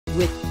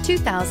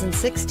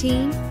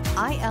2016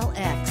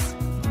 ILX.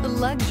 The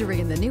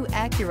luxury in the new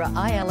Acura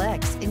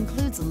ILX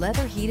includes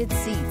leather heated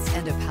seats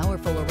and a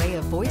powerful array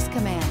of voice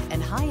command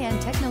and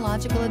high-end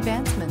technological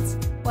advancements,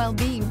 while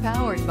being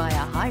powered by a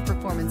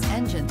high-performance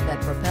engine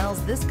that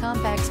propels this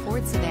compact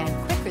sports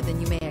sedan quicker than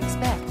you may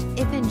expect.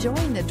 If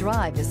enjoying the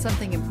drive is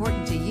something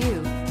important to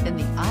you, then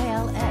the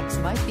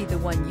ILX might be the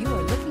one you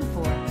are looking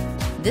for.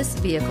 This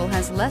vehicle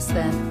has less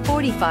than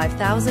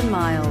 45,000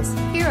 miles.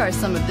 Here are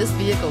some of this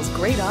vehicle's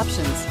great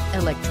options: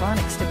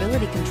 electronic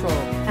stability control,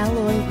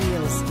 alloy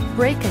wheels,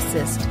 brake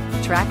assist,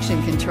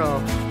 traction control,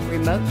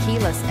 remote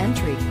keyless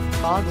entry,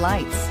 fog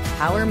lights,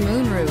 power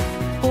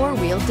moonroof,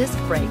 four-wheel disc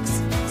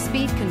brakes,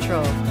 speed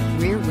control,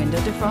 rear window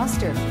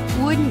defroster.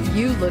 Wouldn't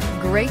you look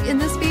great in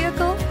this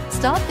vehicle?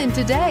 Stop in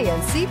today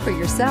and see for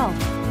yourself.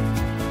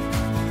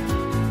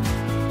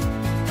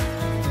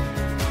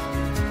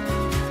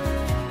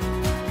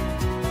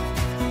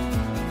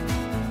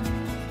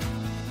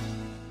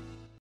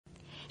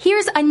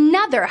 Here's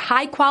another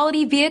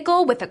high-quality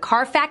vehicle with a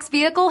Carfax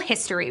Vehicle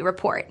History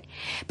Report.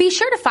 Be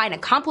sure to find a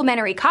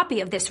complimentary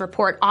copy of this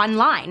report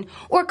online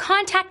or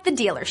contact the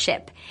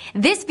dealership.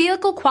 This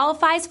vehicle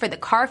qualifies for the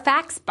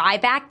Carfax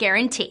Buyback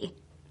Guarantee.